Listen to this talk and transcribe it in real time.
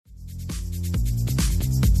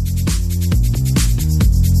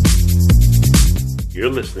You're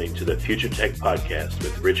listening to the Future Tech Podcast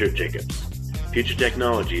with Richard Jacobs. Future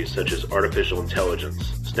technologies such as artificial intelligence,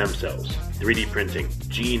 stem cells, 3D printing,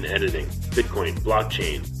 gene editing, Bitcoin,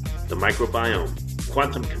 blockchain, the microbiome,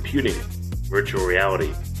 quantum computing, virtual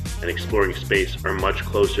reality, and exploring space are much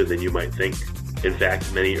closer than you might think. In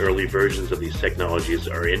fact, many early versions of these technologies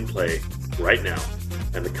are in play right now,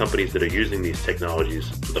 and the companies that are using these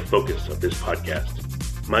technologies are the focus of this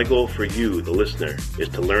podcast. My goal for you, the listener, is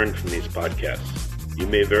to learn from these podcasts. You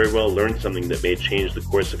may very well learn something that may change the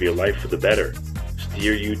course of your life for the better,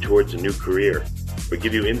 steer you towards a new career, or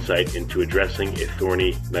give you insight into addressing a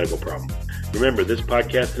thorny medical problem. Remember, this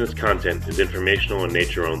podcast and its content is informational in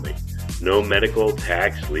nature only. No medical,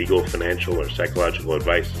 tax, legal, financial, or psychological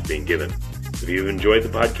advice is being given. If you've enjoyed the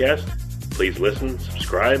podcast, please listen,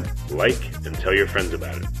 subscribe, like, and tell your friends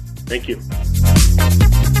about it. Thank you.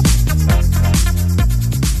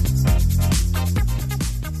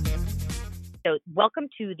 So welcome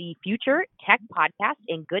to the Future Tech Podcast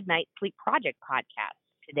and Good Night Sleep Project Podcast.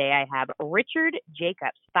 Today I have Richard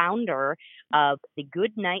Jacobs, founder of the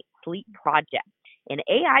Good Night Sleep Project, an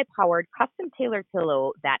AI-powered custom-tailored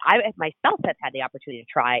pillow that I myself have had the opportunity to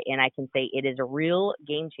try, and I can say it is a real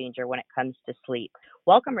game changer when it comes to sleep.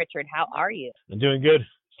 Welcome, Richard. How are you? I'm doing good.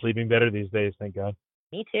 Sleeping better these days, thank God.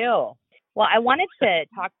 Me too. Well, I wanted to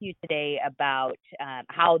talk to you today about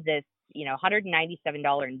how this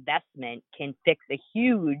 $197 investment can fix a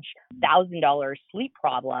huge $1,000 sleep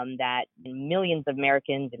problem that millions of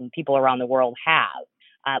Americans and people around the world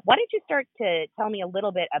have. Why don't you start to tell me a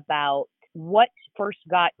little bit about what first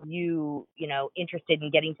got you, interested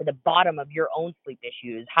in getting to the bottom of your own sleep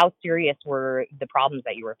issues? How serious were the problems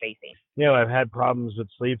that you were facing? I've had problems with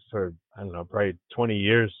sleep for, probably 20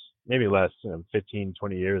 years, maybe less, 15,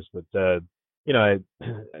 20 years. But, I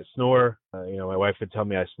snore. My wife would tell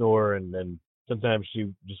me I snore, and then sometimes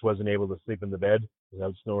she just wasn't able to sleep in the bed because I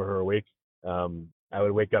would snore her awake. I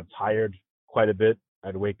would wake up tired quite a bit.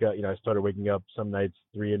 I'd wake up, I started waking up some nights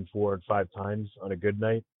 3 and 4 and 5 times on a good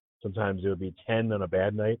night. Sometimes it would be 10 on a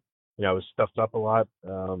bad night. I was stuffed up a lot.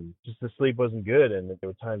 Just the sleep wasn't good. And there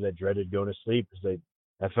were times I dreaded going to sleep because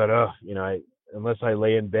I thought, unless I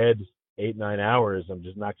lay in bed 8, 9 hours, I'm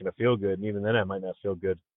just not going to feel good. And even then I might not feel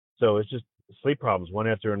good. So it's just sleep problems, one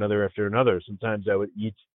after another after another. Sometimes I would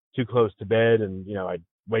eat too close to bed and, I'd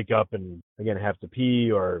wake up and again have to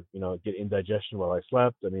pee or, get indigestion while I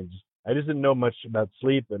slept. I just didn't know much about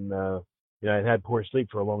sleep. And, I'd had poor sleep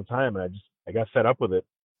for a long time, and I got fed up with it.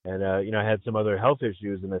 And, I had some other health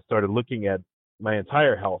issues, and I started looking at my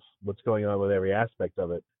entire health, what's going on with every aspect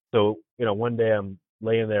of it. So, one day I'm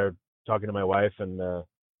laying there talking to my wife, and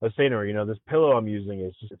I was saying to her, this pillow I'm using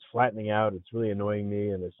it's flattening out. It's really annoying me,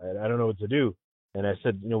 and I don't know what to do. And I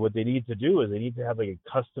said, what they need to do is they need to have like a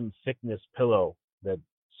custom thickness pillow that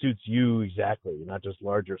suits you exactly, not just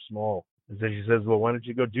large or small. And so she says, well, why don't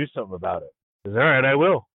you go do something about it? I said, all right, I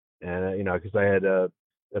will. And, because I had a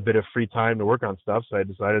bit of free time to work on stuff. So I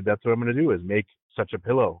decided that's what I'm going to do is make such a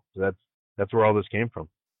pillow. So that's where all this came from.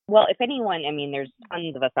 Well, if anyone, there's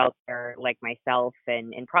tons of us out there like myself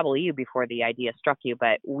and probably you before the idea struck you,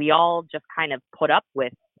 but we all just kind of put up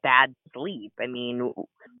with bad sleep.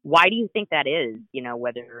 Why do you think that is?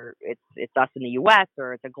 Whether it's us in the U.S.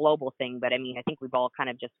 or it's a global thing, but I think we've all kind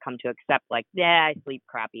of just come to accept I sleep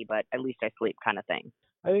crappy, but at least I sleep kind of thing.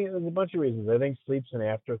 I think there's a bunch of reasons. I think sleep's an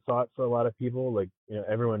afterthought for a lot of people.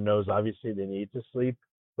 Everyone knows obviously they need to sleep,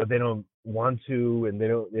 but they don't want to, and they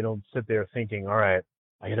don't sit there thinking, all right,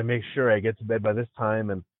 I got to make sure I get to bed by this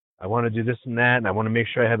time, and I want to do this and that, and I want to make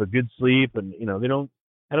sure I have a good sleep. And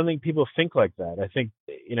I don't think people think like that. I think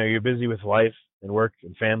you're busy with life and work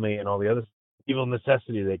and family and all the other evil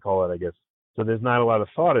necessity they call it, I guess. So there's not a lot of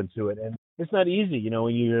thought into it, and it's not easy.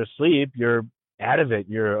 When you're asleep, you're out of it,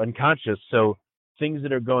 you're unconscious. So things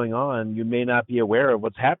that are going on, you may not be aware of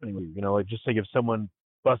what's happening with you. Just like if someone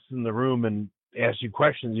busts in the room and asks you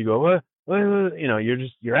questions, you go, what?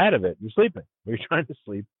 You're out of it. You're sleeping. You're trying to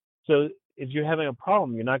sleep. So if you're having a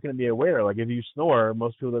problem, you're not going to be aware. Like if you snore,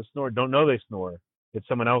 most people that snore don't know they snore. It's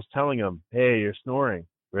someone else telling them, hey, you're snoring.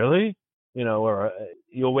 Really? Or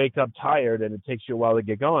you'll wake up tired and it takes you a while to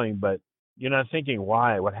get going, but you're not thinking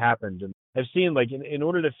why, what happened. And I've seen in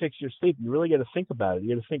order to fix your sleep, you really got to think about it.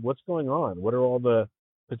 You got to think what's going on. What are all the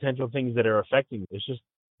potential things that are affecting you?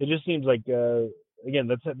 It just seems like, again,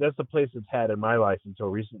 that's the place it's had in my life until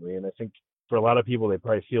recently. And I think for a lot of people, they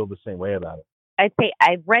probably feel the same way about it. I'd say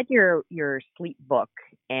I've read your sleep book,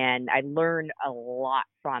 and I learned a lot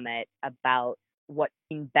from it about what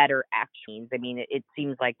being better actually means. It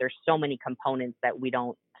seems like there's so many components that we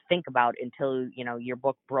don't think about until, your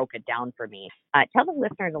book broke it down for me. Tell the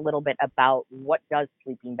listeners a little bit about what does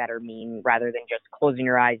sleeping better mean rather than just closing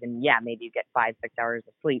your eyes and, yeah, maybe you get 5-6 hours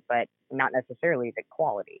of sleep, but not necessarily the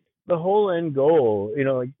quality. The whole end goal,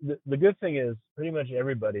 like the good thing is pretty much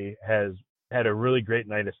everybody has had a really great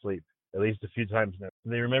night of sleep, at least a few times now.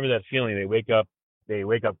 They remember that feeling. They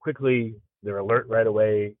wake up quickly, they're alert right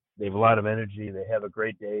away, they have a lot of energy, they have a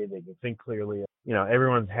great day, they can think clearly.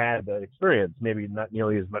 Everyone's had that experience, maybe not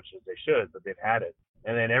nearly as much as they should, but they've had it.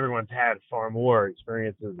 And then everyone's had far more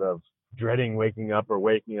experiences of dreading waking up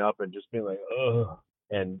and just being like, ugh,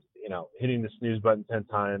 and, hitting the snooze button 10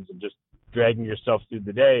 times and just dragging yourself through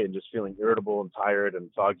the day and just feeling irritable and tired and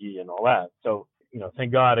foggy and all that. So,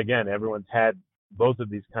 thank God, again, everyone's had both of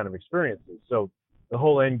these kind of experiences. So the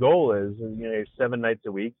whole end goal is, 7 nights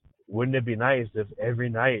a week. Wouldn't it be nice if every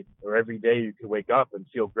night or every day you could wake up and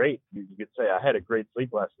feel great? You could say, I had a great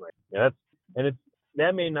sleep last night.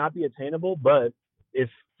 That may not be attainable, but if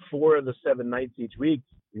 4 of the 7 nights each week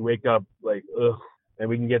you wake up like, ugh, and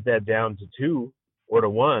we can get that down to 2 or to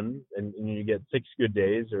 1, and you get 6 good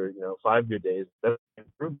days or 5 good days, that's an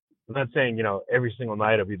improvement. I'm not saying every single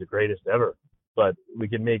night will be the greatest ever, but we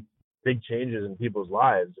can make big changes in people's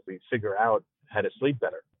lives if we figure out how to sleep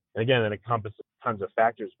better. And again, it encompasses tons of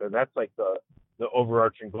factors, but that's like the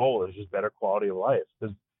overarching goal is just better quality of life.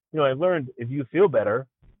 Because I've learned if you feel better,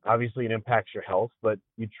 obviously it impacts your health, but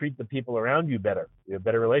you treat the people around you better. You have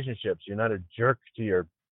better relationships. You're not a jerk to your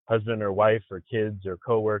husband or wife or kids or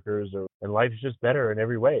coworkers, and life's just better in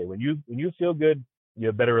every way. When you feel good, you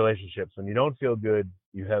have better relationships. When you don't feel good,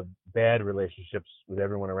 you have bad relationships with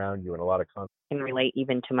everyone around you and a lot of conflict. I can relate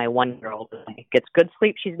even to my 1-year-old. If she gets good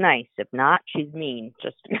sleep, she's nice. If not, she's mean.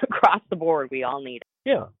 Just across the board, we all need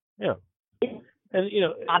it. Yeah. And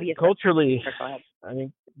obviously, culturally,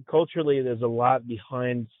 culturally, there's a lot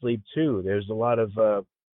behind sleep too. There's a lot of,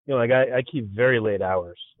 I keep very late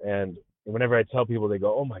hours, and whenever I tell people, they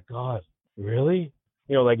go, "Oh my God, really?"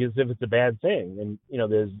 As if it's a bad thing.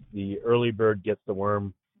 And there's the early bird gets the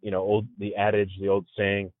worm. The adage, the old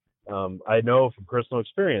saying. I know from personal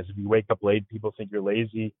experience, if you wake up late, people think you're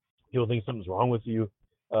lazy. People think something's wrong with you.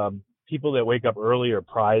 People that wake up early are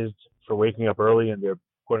prized for waking up early, and they're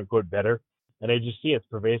quote unquote better. And I just see it's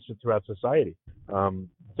pervasive throughout society.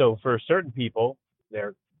 So for certain people,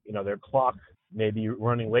 their clock may be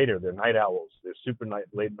running later. They're night owls. They're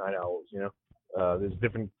late night owls. There's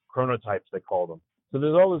different chronotypes, they call them. So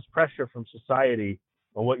there's all this pressure from society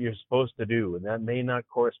on what you're supposed to do, and that may not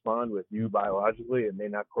correspond with you biologically. It may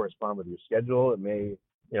not correspond with your schedule. It may,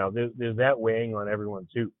 there's that weighing on everyone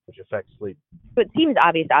too, which affects sleep. So it seems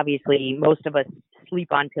obvious, obviously, most of us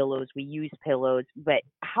sleep on pillows. We use pillows, but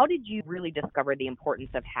how did you really discover the importance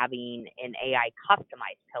of having an AI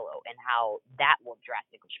customized pillow and how that will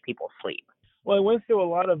drastically change people's sleep? Well, I went through a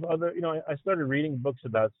lot of other, I started reading books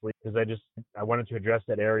about sleep because I wanted to address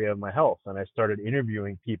that area of my health, and I started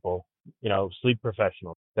interviewing people, sleep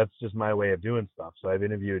professionals. That's just my way of doing stuff. So I've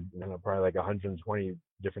interviewed, probably like 120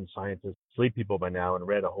 different scientists, sleep people by now, and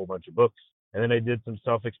read a whole bunch of books. And then I did some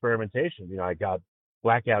self-experimentation. I got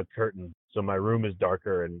blackout curtains, so my room is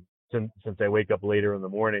darker. And since I wake up later in the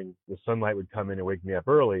morning, the sunlight would come in and wake me up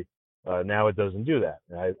early. Now it doesn't do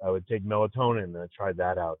that. I would take melatonin, and I tried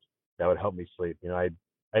that out. That would help me sleep. I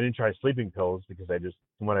didn't try sleeping pills because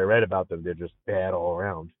from what I read about them, they're just bad all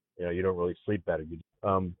around. You don't really sleep better.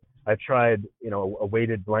 I tried, a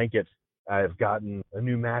weighted blanket. I've gotten a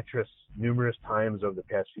new mattress numerous times over the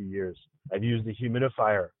past few years. I've used a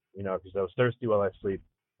humidifier, because I was thirsty while I sleep.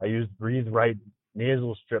 I used Breathe Right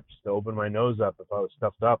nasal strips to open my nose up if I was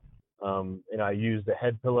stuffed up. I used a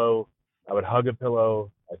head pillow. I would hug a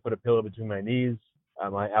pillow. I put a pillow between my knees.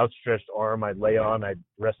 My outstretched arm I'd lay on, I'd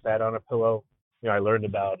rest that on a pillow. I learned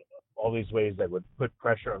about all these ways that would put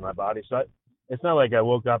pressure on my body. So it's not like I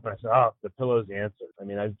woke up and I said, oh, the pillow's the answer.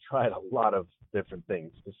 I've tried a lot of different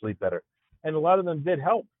things to sleep better. And a lot of them did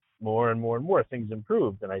help more and more and more. Things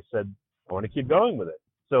improved. And I said, I want to keep going with it.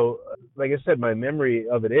 So like I said, my memory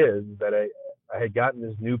of it is that I had gotten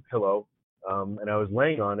this new pillow and I was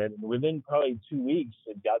laying on it. And within probably 2 weeks,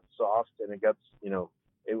 it got soft and it got,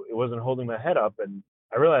 it wasn't holding my head up. And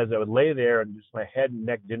I realized I would lay there and just my head and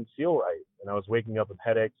neck didn't feel right. And I was waking up with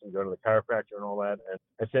headaches and going to the chiropractor and all that. And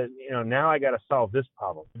I said, now I got to solve this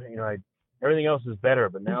problem. Everything else is better,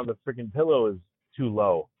 but now the freaking pillow is too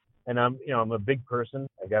low. And I'm a big person.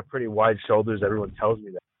 I got pretty wide shoulders. Everyone tells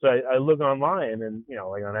me that. So I look online and,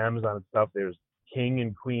 like on Amazon and stuff, there's king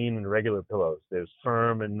and queen and regular pillows. There's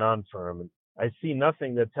firm and non-firm. And I see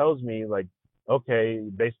nothing that tells me like, okay,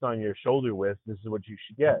 based on your shoulder width, this is what you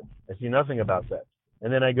should get. I see nothing about that.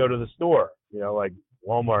 And then I go to the store, like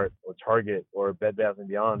Walmart or Target or Bed Bath &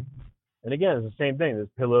 Beyond. And again, it's the same thing. There's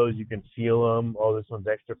pillows, you can feel them. Oh, this one's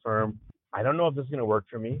extra firm. I don't know if this is going to work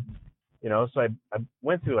for me. So I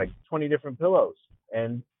went through like 20 different pillows,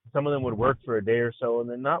 and some of them would work for a day or so and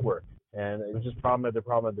then not work. And it was just problem after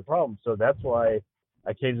problem after problem. So that's why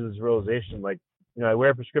I came to this realization, like, I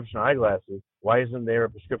wear prescription eyeglasses. Why isn't there a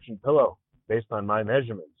prescription pillow based on my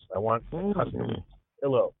measurements? I want a custom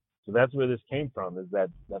pillow. So that's where this came from, is that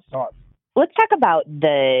thought. Let's talk about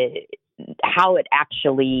how it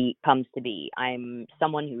actually comes to be. I'm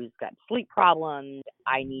someone who's got sleep problems.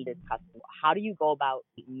 I need a custom. How do you go about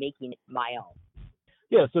making it my own?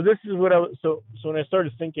 Yeah, so this is what so when I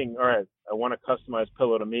started thinking, all right, I want a customized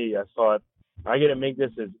pillow to me, I thought, I got to make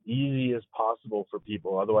this as easy as possible for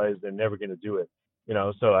people. Otherwise, they're never going to do it.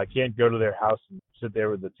 So I can't go to their house and sit there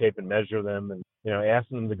with the tape and measure them and,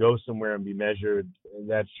 asking them to go somewhere and be measured. And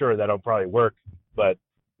that'll probably work. But,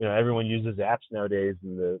 everyone uses apps nowadays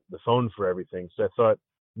and the phone for everything. So I thought,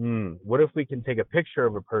 what if we can take a picture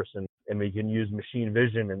of a person and we can use machine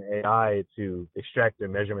vision and AI to extract their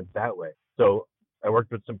measurements that way? So I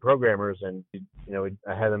worked with some programmers and,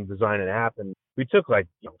 I had them design an app, and we took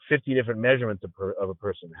 50 different measurements of a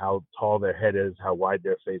person, how tall their head is, how wide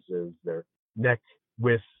their face is, their neck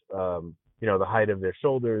width, the height of their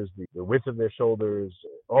shoulders, the width of their shoulders,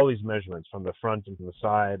 all these measurements from the front and from the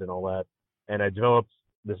side and all that. And I developed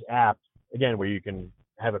this app, again, where you can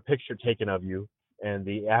have a picture taken of you, and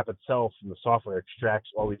the app itself and the software extracts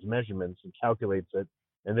all these measurements and calculates it.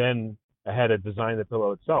 And then I had to design the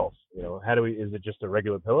pillow itself. Is it just a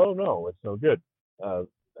regular pillow? No, it's no good.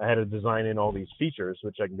 I had to design in all these features,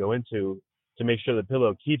 which I can go into, to make sure the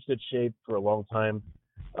pillow keeps its shape for a long time.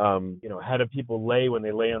 How do people lay when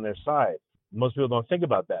they lay on their side? Most people don't think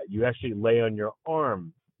about that. You actually lay on your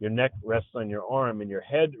arm. Your neck rests on your arm, and your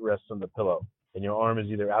head rests on the pillow. And your arm is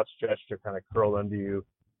either outstretched or kind of curled under you.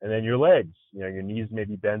 And then your legs, your knees may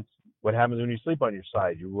be bent. What happens when you sleep on your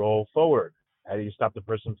side? You roll forward. How do you stop the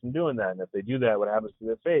person from doing that? And if they do that, what happens to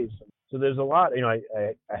their face? So there's a lot.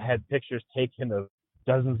 I had pictures taken of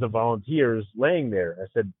dozens of volunteers laying there. I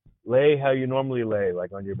said, lay how you normally lay,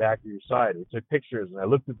 like on your back or your side. We took pictures, and I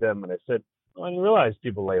looked at them, and I said, I didn't realize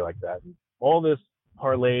people lay like that. And all this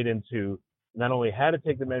parlayed into not only how to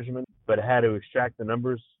take the measurement, but how to extract the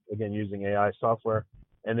numbers, again, using AI software,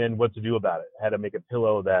 and then what to do about it, how to make a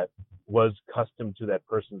pillow that was custom to that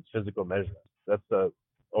person's physical measurement. That's the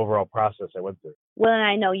overall process I went through. Well, and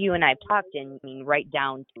I know you and I've talked, and right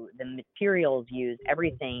down to the materials used,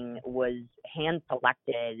 everything was hand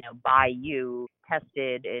selected by you,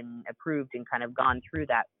 tested and approved, and kind of gone through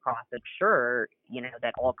that process. Sure,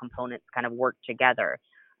 that all components kind of work together.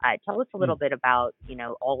 Tell us a little bit about,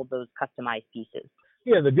 all of those customized pieces.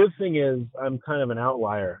 Yeah, the good thing is I'm kind of an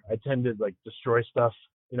outlier. I tend to destroy stuff.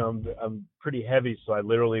 I'm pretty heavy, so I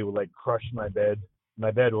literally would crush my bed. My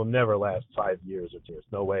bed will never last 5 years or 2 years.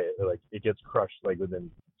 No way. It gets crushed within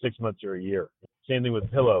 6 months or a year. Same thing with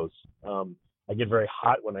pillows. I get very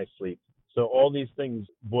hot when I sleep. So all these things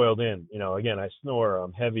boiled in. Again, I snore.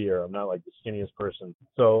 I'm heavier. I'm not the skinniest person.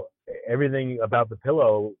 So everything about the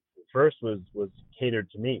pillow first was catered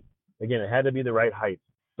to me. Again, it had to be the right height.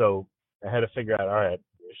 So I had to figure out, all right,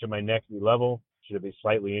 should my neck be level? Should it be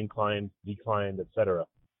slightly inclined, declined, etc.?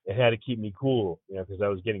 It had to keep me cool, because I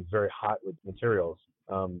was getting very hot with materials.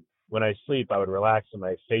 When I sleep, I would relax and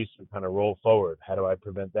my face would kind of roll forward. How do I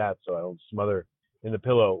prevent that so I don't smother in the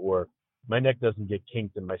pillow, or my neck doesn't get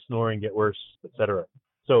kinked and my snoring get worse, etc.?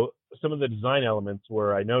 So some of the design elements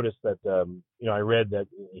were, I noticed that, I read that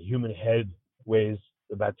a human head weighs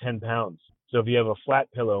about 10 pounds. So if you have a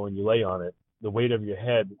flat pillow and you lay on it, the weight of your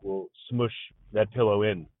head will smush that pillow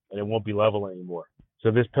in and it won't be level anymore.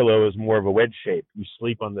 So this pillow is more of a wedge shape. You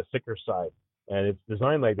sleep on the thicker side. And it's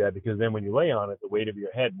designed like that because then when you lay on it, the weight of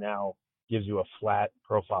your head now gives you a flat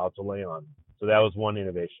profile to lay on. So that was one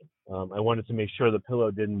innovation. I wanted to make sure the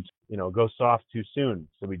pillow didn't, go soft too soon.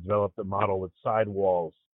 So we developed a model with side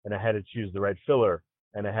walls, and I had to choose the right filler,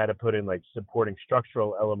 and I had to put in supporting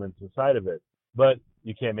structural elements inside of it. But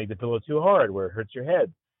you can't make the pillow too hard where it hurts your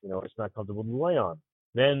head. It's not comfortable to lay on.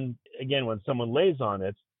 Then again, when someone lays on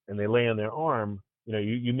it and they lay on their arm,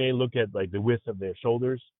 you may look at the width of their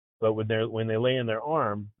shoulders, but when they lay in their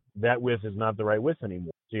arm, that width is not the right width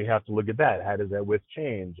anymore. So you have to look at that. How does that width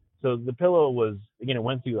change? So the pillow was, again, it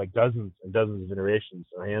went through dozens and dozens of iterations.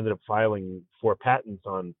 I ended up filing 4 patents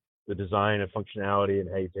on the design and functionality and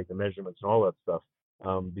how you take the measurements and all that stuff,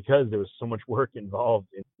 because there was so much work involved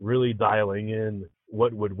in really dialing in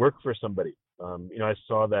what would work for somebody. I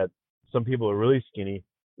saw that some people are really skinny,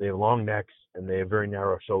 they have long necks, and they have very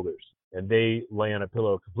narrow shoulders. And they lay on a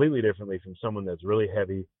pillow completely differently from someone that's really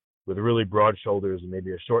heavy with really broad shoulders and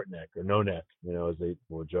maybe a short neck or no neck, as they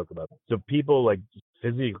will joke about. So people like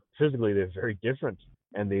physically, they're very different,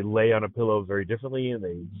 and they lay on a pillow very differently, and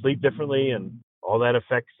they sleep differently, and all that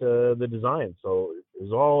affects the design. So it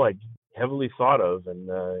was all like heavily thought of and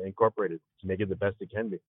incorporated to make it the best it can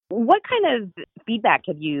be. What kind of feedback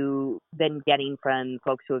have you been getting from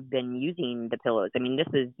folks who have been using the pillows? I mean,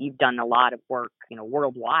 you've done a lot of work,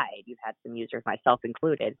 worldwide. You've had some users, myself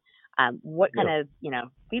included. What kind of,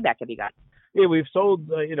 feedback have you got? Yeah, we've sold,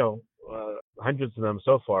 hundreds of them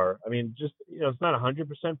so far. I mean, just, it's not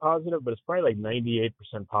 100% positive, but it's probably like 98%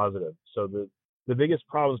 positive. So the biggest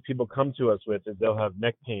problems people come to us with is they'll have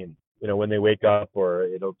neck pain, when they wake up, or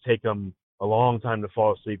it'll take them a long time to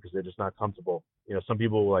fall asleep because they're just not comfortable. Some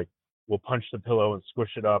people will punch the pillow and squish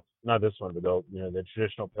it up. Not this one, but they'll, the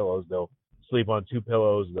traditional pillows, they'll sleep on two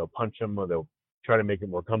pillows, they'll punch them, or they'll try to make it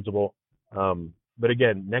more comfortable. But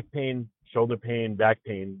again, neck pain, shoulder pain, back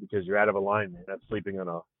pain, because you're out of alignment, not sleeping on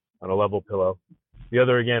a level pillow. The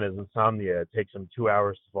other, again, is insomnia. It takes them 2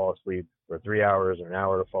 hours to fall asleep, or 3 hours, or an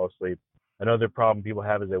hour to fall asleep. Another problem people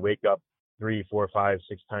have is they wake up 3, 4, 5,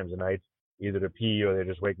 6 times a night, either to pee or they're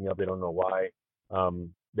just waking up. They don't know why.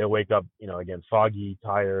 They'll wake up, again, foggy,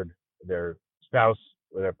 tired. Their spouse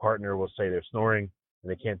or their partner will say they're snoring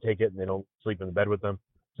and they can't take it and they don't sleep in the bed with them.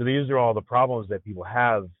 So these are all the problems that people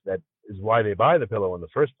have. That is why they buy the pillow in the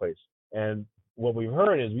first place. And what we've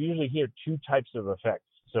heard is we usually hear two types of effects.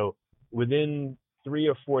 So within 3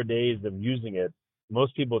 or 4 days of using it,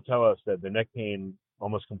 most people tell us that their neck pain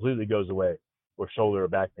almost completely goes away, or shoulder or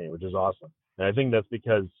back pain, which is awesome. And I think that's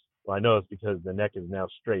because, I know it's because the neck is now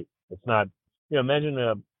straight. It's not,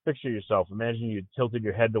 imagine picture yourself. Imagine you tilted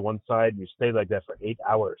your head to one side and you stayed like that for 8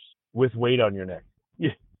 hours with weight on your neck.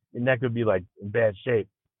 Your neck would be like in bad shape.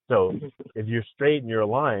 So if you're straight and you're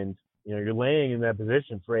aligned, you're laying in that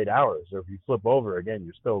position for 8 hours. Or if you flip over, again,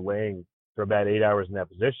 you're still laying for about 8 hours in that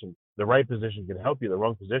position. The right position can help you. The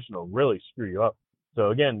wrong position will really screw you up. So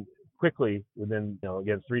again, quickly, within,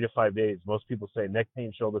 3 to 5 days, most people say neck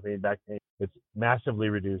pain, shoulder pain, back pain, it's massively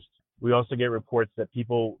reduced. We also get reports that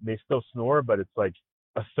people, they still snore, but it's like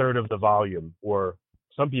a third of the volume. Or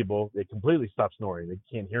some people, they completely stop snoring. They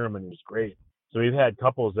can't hear them, and it's great. So we've had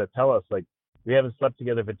couples that tell us, like, we haven't slept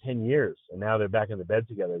together for 10 years, and now they're back in the bed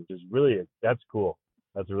together, which is really, that's cool.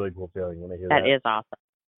 That's a really cool feeling when I hear that. That is awesome.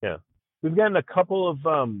 Yeah. We've gotten a couple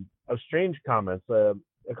of strange comments. A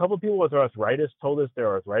couple of people with arthritis told us their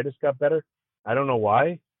arthritis got better. I don't know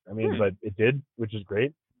why. I mean, but it did, which is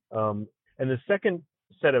great. And the second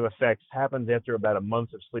set of effects happens after about a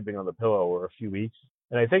month of sleeping on the pillow, or a few weeks.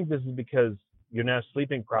 And I think this is because you're now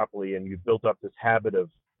sleeping properly and you've built up this habit of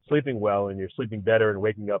sleeping well, and you're sleeping better and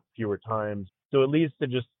waking up fewer times. So it leads to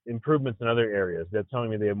just improvements in other areas. They're telling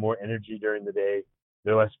me they have more energy during the day.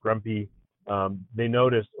 They're less grumpy. They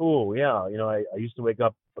noticed, I used to wake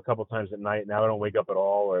up a couple times at night. Now I don't wake up at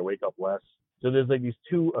all, or I wake up less. So there's like these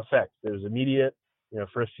two effects. There's immediate,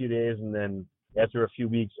 first few days, and then after a few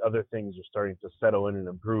weeks, other things are starting to settle in and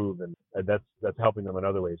improve, and that's helping them in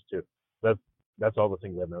other ways too. That's all the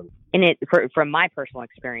things I've noticed. And from my personal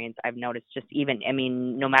experience, I've noticed just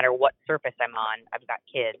no matter what surface I'm on, I've got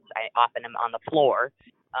kids. I often am on the floor.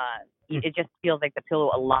 It just feels like the pillow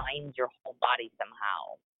aligns your whole body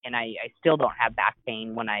somehow. And I still don't have back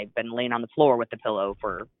pain when I've been laying on the floor with the pillow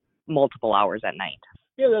for multiple hours at night.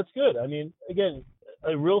 Yeah, that's good. I mean, again,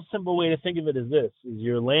 a real simple way to think of it is this: is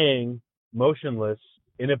you're laying motionless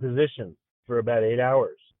in a position for about 8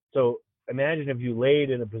 hours. So imagine if you laid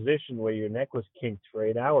in a position where your neck was kinked for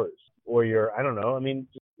 8 hours, or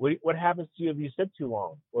what happens to you if you sit too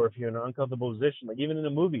long, or if you're in an uncomfortable position, like even in a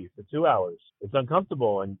movie for 2 hours, it's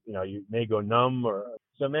uncomfortable, and you may go numb.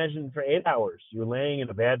 So imagine for 8 hours you're laying in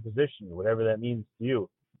a bad position, whatever that means to you.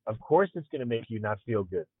 Of course it's going to make you not feel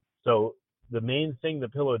good. So the main thing the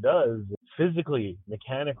pillow does physically,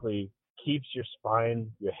 mechanically, keeps your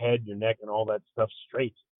spine, your head, your neck, and all that stuff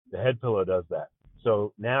straight. The head pillow does that.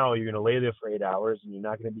 So now you're going to lay there for 8 hours and you're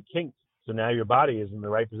not going to be kinked. So now your body is in the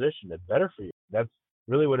right position. It's better for you. That's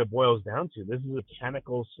really what it boils down to. This is a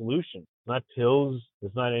mechanical solution. It's not pills.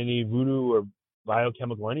 It's not any voodoo or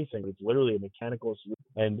biochemical anything. It's literally a mechanical solution.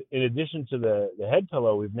 And in addition to the head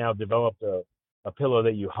pillow, we've now developed a pillow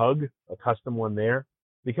that you hug, a custom one there.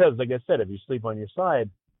 Because, like I said, if you sleep on your side,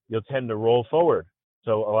 you'll tend to roll forward.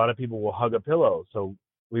 So a lot of people will hug a pillow. So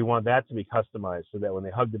we want that to be customized so that when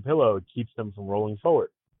they hug the pillow, it keeps them from rolling forward,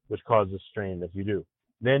 which causes strain if you do.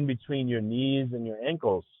 Then between your knees and your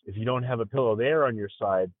ankles, if you don't have a pillow there on your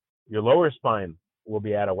side, your lower spine will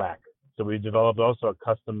be out of whack. So we developed also a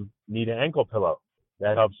custom knee to ankle pillow.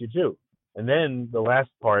 That helps you too. And then the last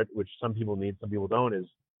part, which some people need, some people don't, is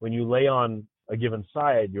when you lay on a given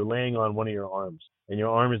side, you're laying on one of your arms and your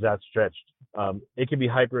arm is outstretched. It can be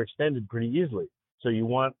hyperextended pretty easily. So you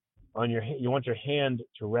want your hand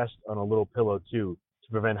to rest on a little pillow too,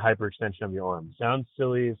 to prevent hyperextension of your arm. Sounds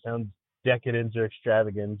silly, it sounds decadent or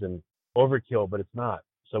extravagant and overkill, but it's not.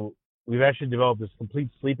 So we've actually developed this complete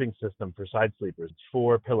sleeping system for side sleepers. It's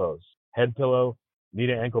 4 pillows: head pillow, knee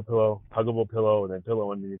to ankle pillow, huggable pillow, and then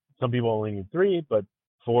pillow underneath. Some people only need 3, but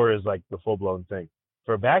 4 is like the full blown thing.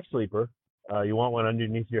 For a back sleeper, you want one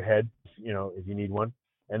underneath your head, if you need one,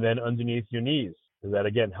 and then underneath your knees, because that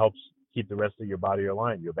again helps keep the rest of your body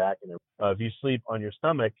aligned, your back. And if you sleep on your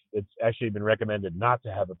stomach, it's actually been recommended not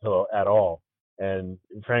to have a pillow at all, and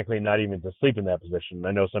frankly, not even to sleep in that position.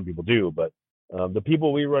 I know some people do, but the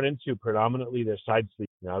people we run into predominantly, they're side sleep.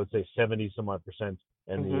 I would say 70 some odd percent,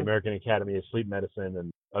 and the American Academy of Sleep Medicine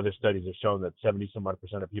and other studies have shown that 70 some odd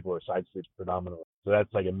percent of people are side sleep predominantly. So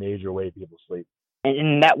that's like a major way people sleep.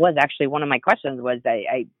 And that was actually one of my questions was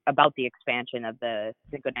about the expansion of the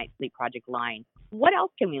Goodnight Sleep Project line. What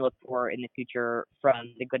else can we look for in the future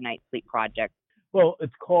from the Goodnight Sleep Project? Well,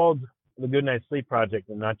 it's called the Goodnight Sleep Project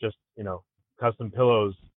and not just, custom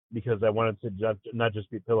pillows, because I wanted to not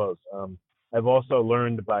just be pillows. I've also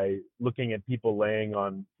learned by looking at people laying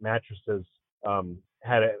on mattresses,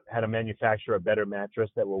 how to manufacture a better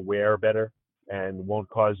mattress that will wear better and won't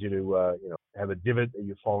cause you to, have a divot that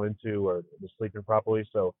you fall into or sleeping properly.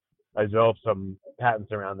 So I developed some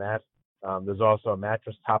patents around that. There's also a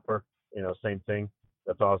mattress topper, same thing,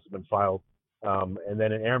 that's also been filed. And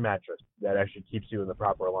then an air mattress that actually keeps you in the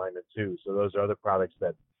proper alignment too. So those are other products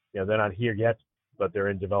that, they're not here yet, but they're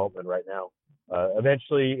in development right now.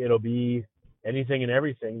 Eventually it'll be anything and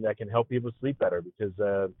everything that can help people sleep better because,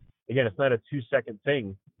 again, it's not a 2-second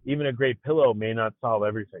thing. Even a great pillow may not solve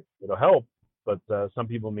everything. It'll help, but some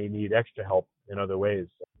people may need extra help in other ways.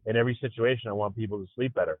 In every situation, I want people to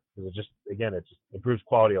sleep better because it just improves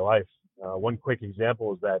quality of life. One quick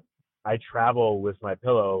example is that I travel with my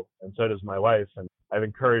pillow, and so does my wife, and I've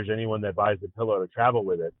encouraged anyone that buys the pillow to travel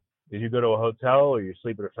with it. If you go to a hotel or you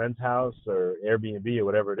sleep at a friend's house or Airbnb or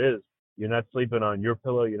whatever it is, you're not sleeping on your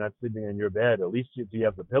pillow, you're not sleeping on your bed. At least if you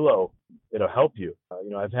have the pillow, it'll help you.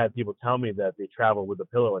 I've had people tell me that they travel with a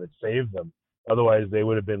pillow and it saved them. Otherwise, they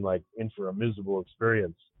would have been like in for a miserable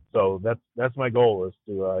experience. So that's my goal is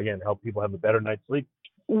to, again, help people have a better night's sleep.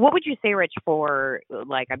 What would you say, Rich, for,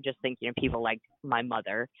 I'm just thinking of people like my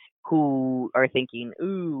mother who are thinking,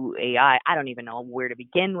 ooh, AI, I don't even know where to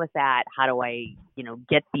begin with that. How do I,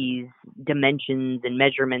 get these dimensions and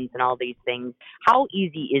measurements and all these things? How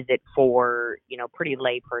easy is it for, pretty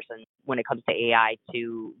lay person when it comes to AI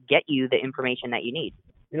to get you the information that you need?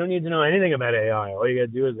 You don't need to know anything about AI. All you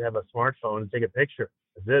got to do is have a smartphone and take a picture.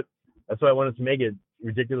 That's it. That's why I wanted to make it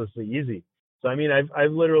ridiculously easy. So,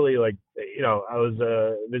 I've literally I was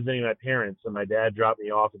visiting my parents and my dad dropped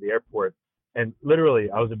me off at the airport. And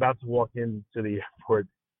literally, I was about to walk into the airport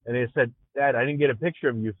and they said, Dad, I didn't get a picture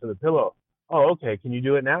of you for the pillow. Oh, okay. Can you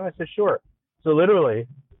do it now? I said, sure. So literally,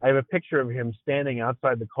 I have a picture of him standing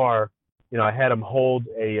outside the car. I had him hold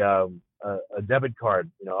a debit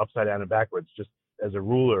card, upside down and backwards, just as a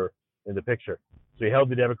ruler in the picture. So he held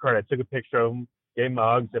the debit card. I took a picture of him, gave him a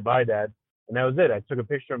hug, said, bye, Dad. And that was it. I took a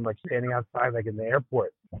picture of him standing outside in the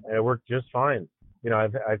airport, and it worked just fine.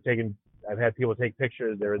 I've had people take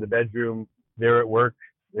pictures. They're in the bedroom, they're at work,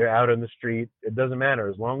 they're out on the street. It doesn't matter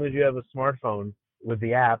as long as you have a smartphone with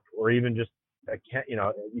the app, or even just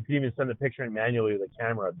you could even send the picture in manually with a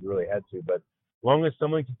camera if you really had to. But as long as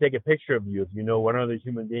someone can take a picture of you, if you know one other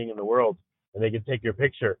human being in the world, and they can take your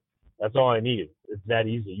picture, that's all I need. It's that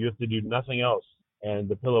easy. You have to do nothing else, and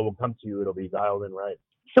the pillow will come to you. It'll be dialed in right.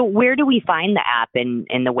 So where do we find the app and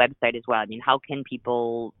the website as well? How can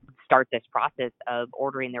people start this process of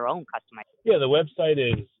ordering their own customized? Yeah, the website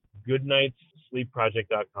is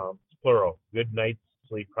goodnightsleepproject.com. It's plural,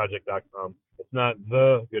 goodnightsleepproject.com. It's not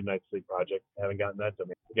the Goodnight Sleep Project. I haven't gotten that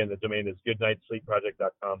domain. Again, the domain is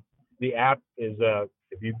goodnightsleepproject.com. The app is,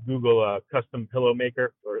 if you Google custom pillow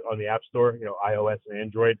maker or on the App Store, iOS and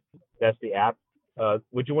Android, that's the app.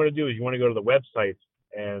 What you want to do is you want to go to the website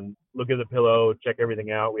and look at the pillow, check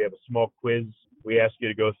everything out. We have a small quiz we ask you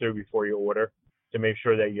to go through before you order to make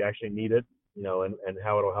sure that you actually need it, and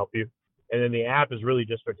how it'll help you. And then the app is really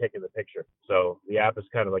just for taking the picture. So the app is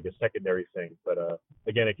kind of like a secondary thing. But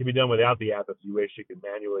again, it can be done without the app if you wish. You can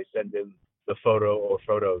manually send in the photo or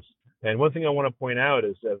photos. And one thing I want to point out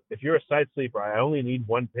is that if you're a side sleeper, I only need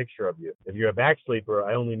one picture of you. If you're a back sleeper,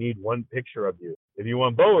 I only need one picture of you. If you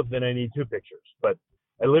want both, then I need 2 pictures. But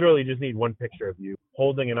I literally just need one picture of you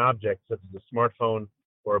holding an object such as a smartphone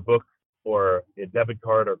or a book or a debit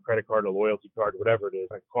card or credit card or loyalty card, whatever it is,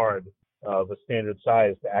 a card of a standard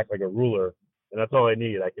size to act like a ruler And that's all I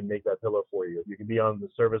need. I can make that pillow for you. You can be on the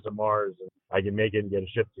surface of Mars, and I can make it and get it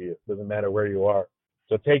shipped to you. It doesn't matter where you are.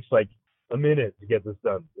 So it takes like a minute to get this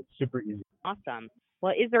done. It's super easy. Awesome.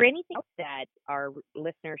 Well, is there anything else that our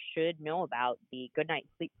listeners should know about the Goodnight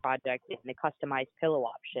Sleep Project and the customized pillow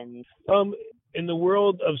options? In the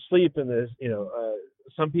world of sleep, in this,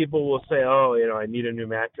 some people will say, "Oh, I need a new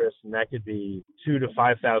mattress," and that could be $2,000 to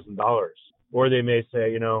 $5,000. Or they may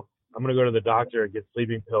say, I'm going to go to the doctor and get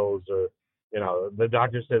sleeping pills, or the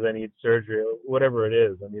doctor says I need surgery, or whatever it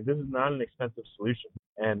is. I mean, this is not an expensive solution,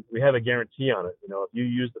 and we have a guarantee on it. If you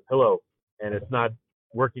use the pillow and it's not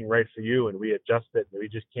working right for you, and we adjust it and we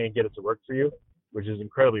just can't get it to work for you, which is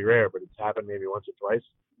incredibly rare, but it's happened maybe once or twice,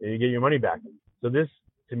 and you get your money back. So this,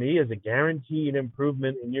 to me, is a guaranteed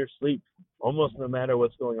improvement in your sleep, almost no matter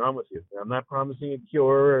what's going on with you. I'm not promising a cure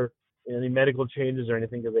or any medical changes or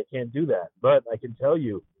anything, because I can't do that. But I can tell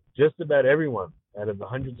you, just about everyone out of the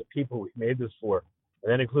hundreds of people we've made this for,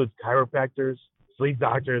 and that includes chiropractors, sleep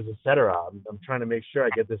doctors, etc. I'm trying to make sure I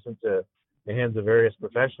get this into the hands of various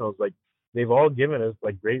professionals. Like, they've all given us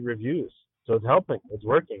like great reviews. So it's helping, it's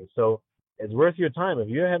working. So it's worth your time. If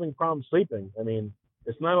you're having problems sleeping,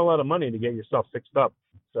 it's not a lot of money to get yourself fixed up.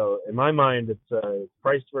 So in my mind, it's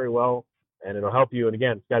priced very well, and it'll help you. And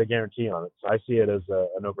again, it's got a guarantee on it. So I see it as a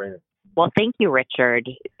no-brainer. Well, thank you, Richard.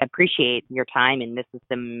 I appreciate your time, and this is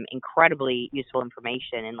some incredibly useful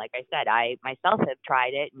information. And like I said, I myself have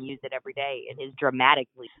tried it and use it every day. It has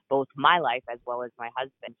dramatically both my life as well as my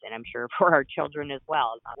husband's, and I'm sure for our children as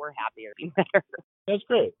well. We're happier and better. That's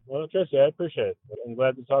great. Well, Tracy, I appreciate it. I'm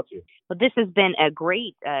glad to talk to you. Well, this has been a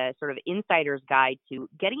great sort of insider's guide to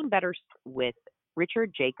getting better with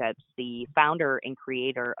Richard Jacobs, the founder and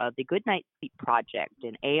creator of the Goodnight Sleep Project,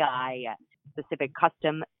 an AI-specific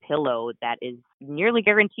custom pillow that is nearly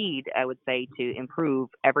guaranteed, I would say, to improve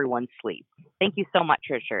everyone's sleep. Thank you so much,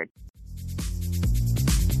 Richard.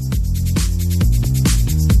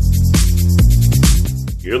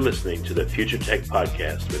 You're listening to the Future Tech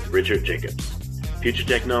Podcast with Richard Jacobs. Future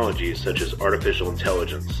technologies such as artificial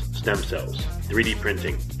intelligence, stem cells, 3D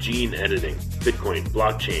printing, gene editing, Bitcoin,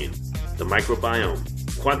 blockchain, the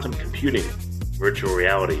microbiome, quantum computing, virtual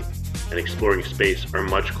reality, and exploring space are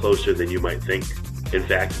much closer than you might think. In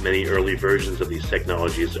fact, many early versions of these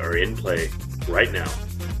technologies are in play right now,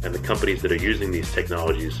 and the companies that are using these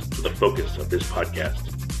technologies are the focus of this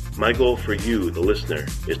podcast. My goal for you, the listener,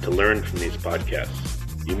 is to learn from these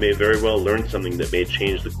podcasts. You may very well learn something that may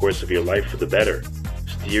change the course of your life for the better,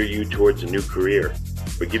 steer you towards a new career,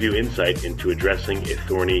 or give you insight into addressing a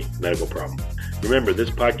thorny medical problem. Remember, this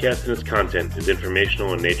podcast and its content is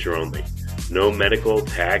informational in nature only. No medical,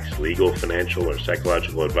 tax, legal, financial, or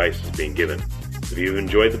psychological advice is being given. If you've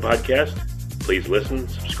enjoyed the podcast, please listen,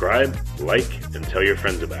 subscribe, like, and tell your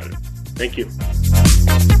friends about it. Thank you.